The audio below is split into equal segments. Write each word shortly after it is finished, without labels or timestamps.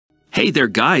Hey there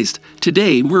guys,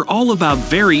 today we're all about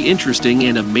very interesting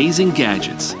and amazing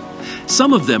gadgets.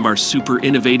 Some of them are super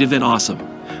innovative and awesome,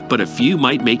 but a few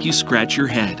might make you scratch your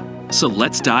head. So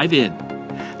let's dive in.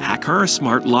 Aqara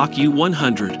Smart Lock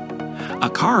U100.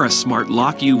 Aqara Smart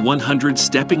Lock U100.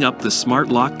 Stepping up the smart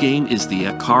lock game is the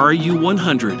Aqara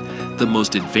U100, the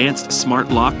most advanced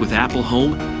smart lock with Apple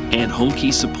Home and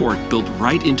HomeKey support built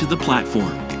right into the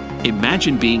platform.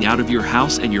 Imagine being out of your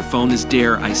house and your phone is,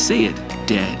 dare I say it,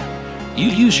 dead. You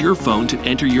use your phone to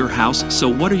enter your house, so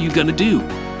what are you gonna do?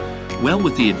 Well,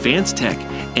 with the advanced tech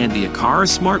and the Aqara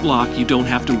Smart Lock, you don't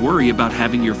have to worry about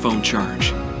having your phone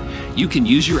charge. You can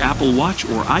use your Apple Watch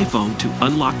or iPhone to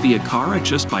unlock the Aqara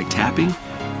just by tapping.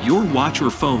 Your watch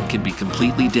or phone can be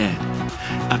completely dead.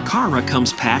 Aqara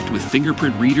comes packed with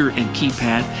fingerprint reader and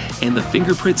keypad, and the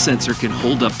fingerprint sensor can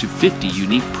hold up to 50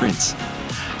 unique prints.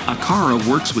 Aqara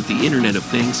works with the Internet of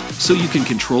Things, so you can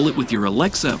control it with your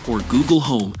Alexa or Google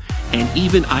Home, and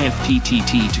even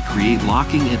IFTTT to create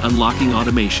locking and unlocking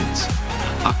automations.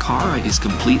 Aqara is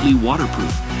completely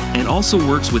waterproof and also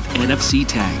works with NFC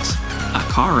tags.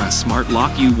 Aqara Smart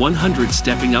Lock U100.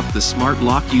 Stepping up the Smart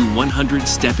Lock U100.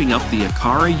 Stepping up the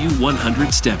Aqara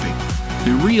U100. Stepping.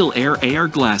 The Real Air AR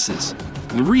Glasses.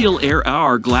 Real Air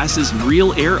AR Glasses.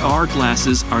 Real Air AR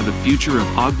Glasses are the future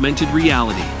of augmented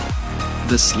reality.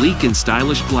 The sleek and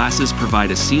stylish glasses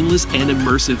provide a seamless and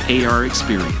immersive AR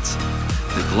experience.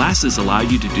 The glasses allow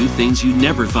you to do things you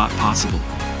never thought possible.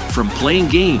 From playing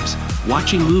games,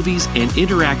 watching movies, and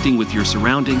interacting with your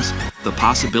surroundings, the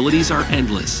possibilities are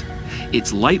endless.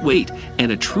 It's lightweight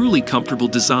and a truly comfortable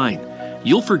design.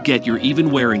 You'll forget you're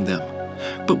even wearing them.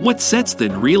 But what sets the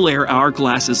Real Air AR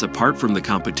glasses apart from the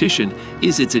competition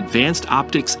is its advanced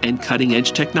optics and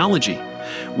cutting-edge technology.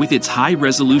 With its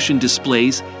high-resolution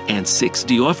displays and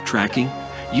 6D off tracking,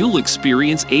 you'll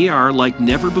experience AR like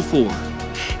never before.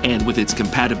 And with its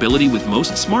compatibility with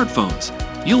most smartphones,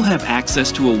 you'll have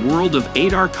access to a world of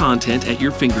AR content at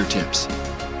your fingertips.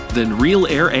 The Real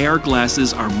Air AR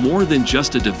glasses are more than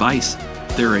just a device.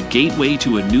 They're a gateway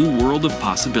to a new world of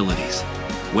possibilities.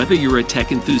 Whether you're a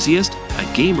tech enthusiast, a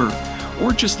gamer,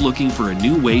 or just looking for a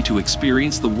new way to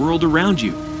experience the world around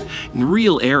you,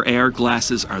 Real Air AR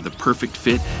glasses are the perfect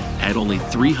fit at only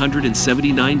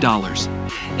 $379,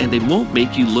 and they won't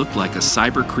make you look like a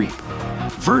cyber creep.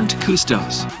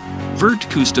 WorldTechz.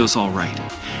 Alright.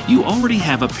 You already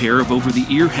have a pair of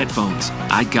over-the-ear headphones.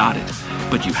 I got it.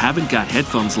 But you haven't got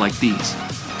headphones like these.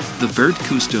 The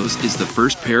WorldTechz is the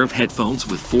first pair of headphones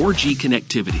with 4G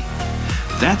connectivity.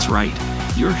 That's right.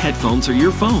 Your headphones are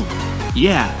your phone.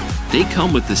 Yeah, they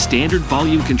come with the standard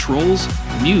volume controls,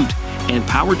 mute, and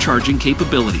power charging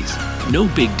capabilities. No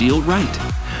big deal, right?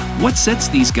 What sets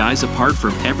these guys apart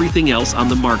from everything else on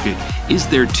the market is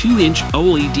their 2-inch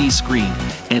OLED screen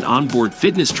and onboard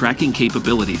fitness tracking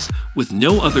capabilities with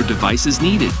no other devices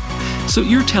needed. So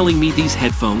you're telling me these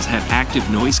headphones have active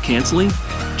noise canceling,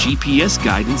 GPS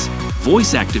guidance,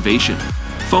 voice activation,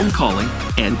 phone calling,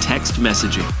 and text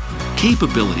messaging.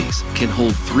 Capabilities can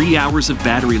hold 3 hours of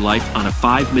battery life on a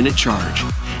 5-minute charge,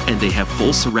 and they have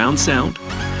full surround sound.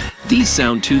 These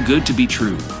sound too good to be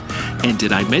true. And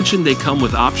did I mention they come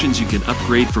with options? You can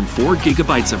upgrade from 4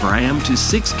 GB of RAM to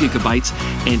 6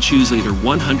 GB and choose either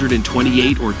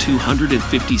 128 or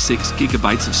 256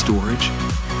 GB of storage.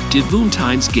 Devoom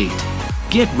times Gate.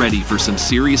 Get ready for some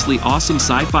seriously awesome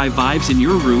sci-fi vibes in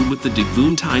your room with the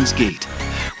Devoom times Gate.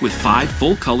 With 5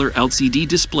 full-color LCD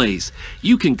displays,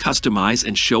 you can customize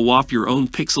and show off your own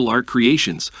pixel art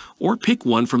creations, or pick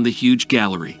one from the huge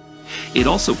gallery. It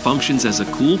also functions as a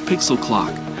cool pixel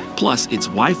clock. Plus, it's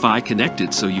Wi-Fi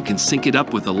connected, so you can sync it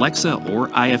up with Alexa or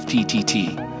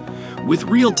IFTTT. With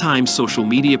real-time social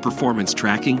media performance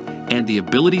tracking and the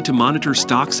ability to monitor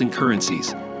stocks and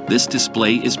currencies, this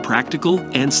display is practical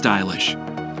and stylish.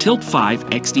 Tilt 5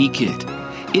 XD Kit.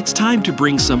 It's time to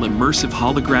bring some immersive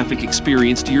holographic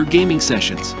experience to your gaming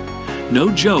sessions. No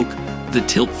joke, the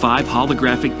Tilt 5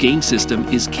 holographic game system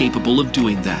is capable of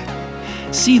doing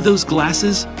that. See those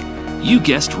glasses? You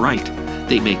guessed right.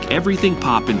 They make everything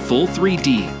pop in full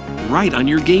 3D, right on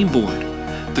your game board.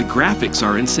 The graphics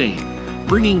are insane,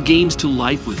 bringing games to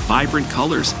life with vibrant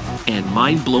colors and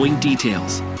mind-blowing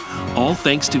details. All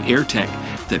thanks to AirTech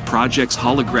that projects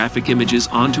holographic images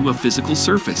onto a physical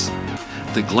surface.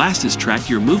 The glasses track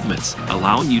your movements,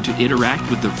 allowing you to interact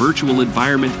with the virtual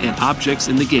environment and objects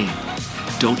in the game.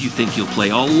 Don't you think you'll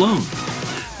play all alone?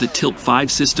 The Tilt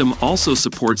 5 system also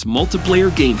supports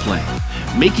multiplayer gameplay,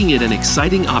 making it an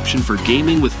exciting option for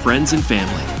gaming with friends and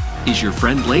family. Is your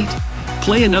friend late?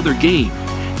 Play another game,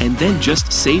 and then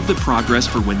just save the progress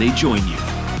for when they join you.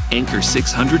 Anchor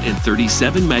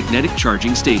 637 magnetic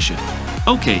charging station.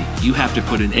 Okay, you have to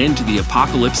put an end to the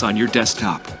apocalypse on your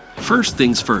desktop. First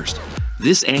things first,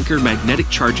 this Anchor magnetic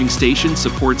charging station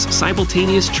supports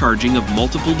simultaneous charging of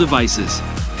multiple devices.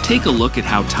 Take a look at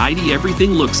how tidy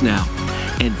everything looks now.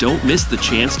 And don't miss the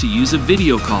chance to use a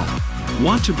video call.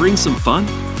 Want to bring some fun?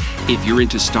 If you're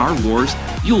into Star Wars,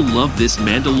 you'll love this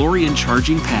Mandalorian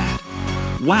charging pad.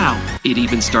 Wow, it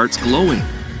even starts glowing.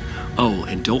 Oh,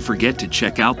 and don't forget to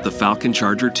check out the Falcon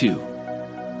Charger too.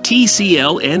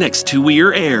 TCL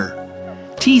NX2 Air.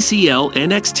 TCL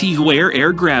NX2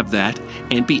 Air, grab that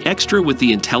and be extra with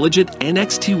the intelligent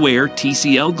NX2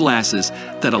 TCL glasses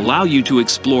that allow you to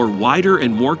explore wider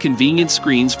and more convenient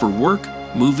screens for work,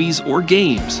 movies, or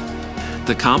games.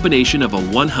 The combination of a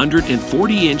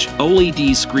 140-inch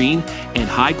OLED screen and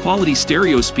high-quality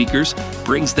stereo speakers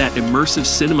brings that immersive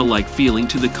cinema-like feeling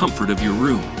to the comfort of your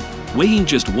room. Weighing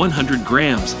just 100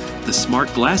 grams, the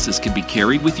smart glasses can be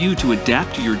carried with you to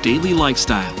adapt to your daily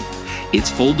lifestyle.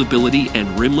 Its foldability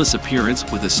and rimless appearance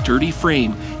with a sturdy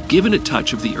frame give it a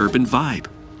touch of the urban vibe.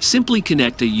 Simply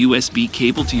connect a USB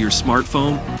cable to your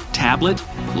smartphone, tablet,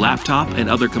 laptop, and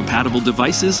other compatible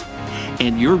devices,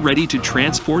 and you're ready to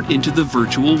transport into the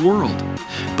virtual world.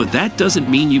 But that doesn't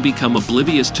mean you become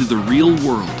oblivious to the real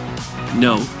world.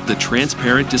 No, the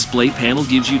transparent display panel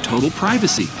gives you total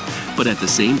privacy, but at the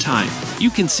same time, you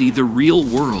can see the real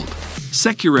world.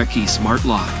 Security Smart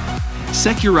Lock.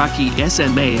 Security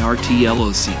SMART Key.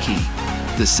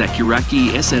 The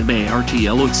Security SMART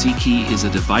Key is a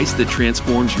device that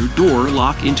transforms your door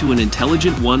lock into an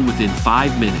intelligent one within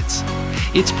 5 minutes.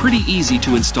 It's pretty easy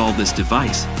to install this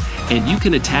device, and you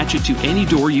can attach it to any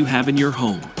door you have in your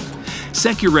home.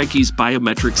 Security's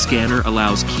biometric scanner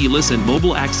allows keyless and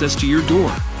mobile access to your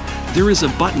door. There is a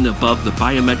button above the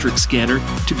biometric scanner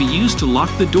to be used to lock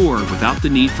the door without the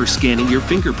need for scanning your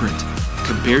fingerprint.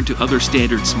 Compared to other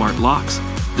standard smart locks,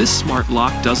 this smart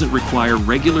lock doesn't require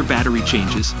regular battery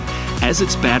changes, as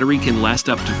its battery can last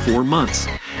up to 4 months,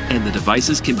 and the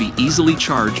devices can be easily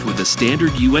charged with a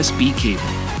standard USB cable.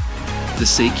 The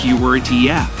Security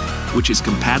app, which is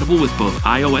compatible with both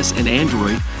iOS and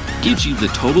Android, gives you the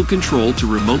total control to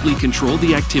remotely control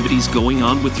the activities going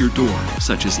on with your door,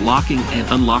 such as locking and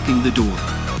unlocking the door.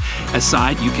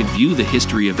 Aside, you can view the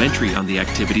history of entry on the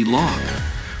activity log.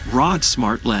 ROG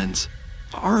Smart Lens.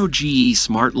 ROG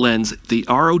Smart Lens. The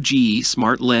ROG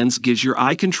Smart Lens gives your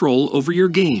eye control over your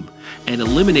game and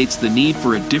eliminates the need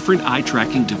for a different eye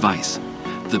tracking device.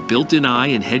 The built-in eye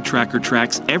and head tracker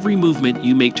tracks every movement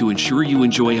you make to ensure you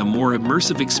enjoy a more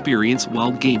immersive experience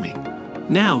while gaming.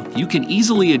 Now, you can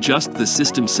easily adjust the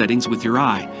system settings with your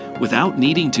eye without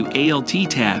needing to ALT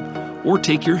tab or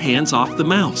take your hands off the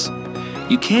mouse.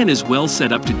 You can as well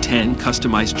set up to 10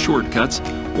 customized shortcuts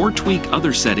or tweak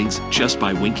other settings just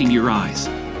by winking your eyes.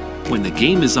 When the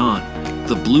game is on,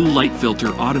 the blue light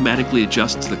filter automatically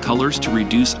adjusts the colors to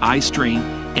reduce eye strain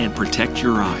and protect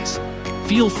your eyes.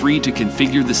 Feel free to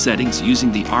configure the settings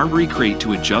using the Armory crate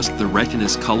to adjust the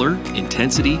retina's color,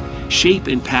 intensity, shape,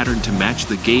 and pattern to match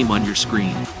the game on your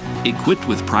screen. Equipped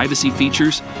with privacy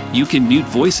features, you can mute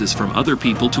voices from other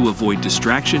people to avoid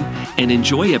distraction and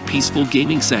enjoy a peaceful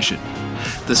gaming session.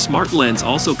 The Smart Lens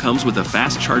also comes with a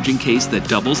fast charging case that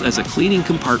doubles as a cleaning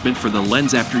compartment for the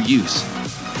lens after use.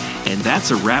 And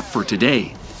that's a wrap for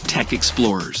today, Tech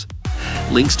Explorers.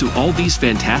 Links to all these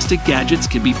fantastic gadgets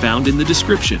can be found in the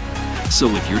description. So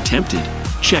if you're tempted,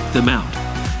 check them out.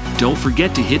 Don't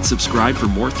forget to hit subscribe for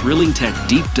more thrilling tech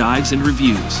deep dives and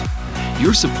reviews.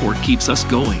 Your support keeps us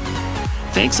going.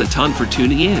 Thanks a ton for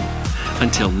tuning in.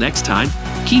 Until next time,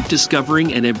 keep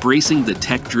discovering and embracing the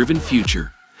tech-driven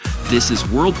future. This is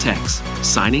WorldTechz,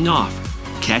 signing off.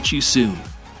 Catch you soon.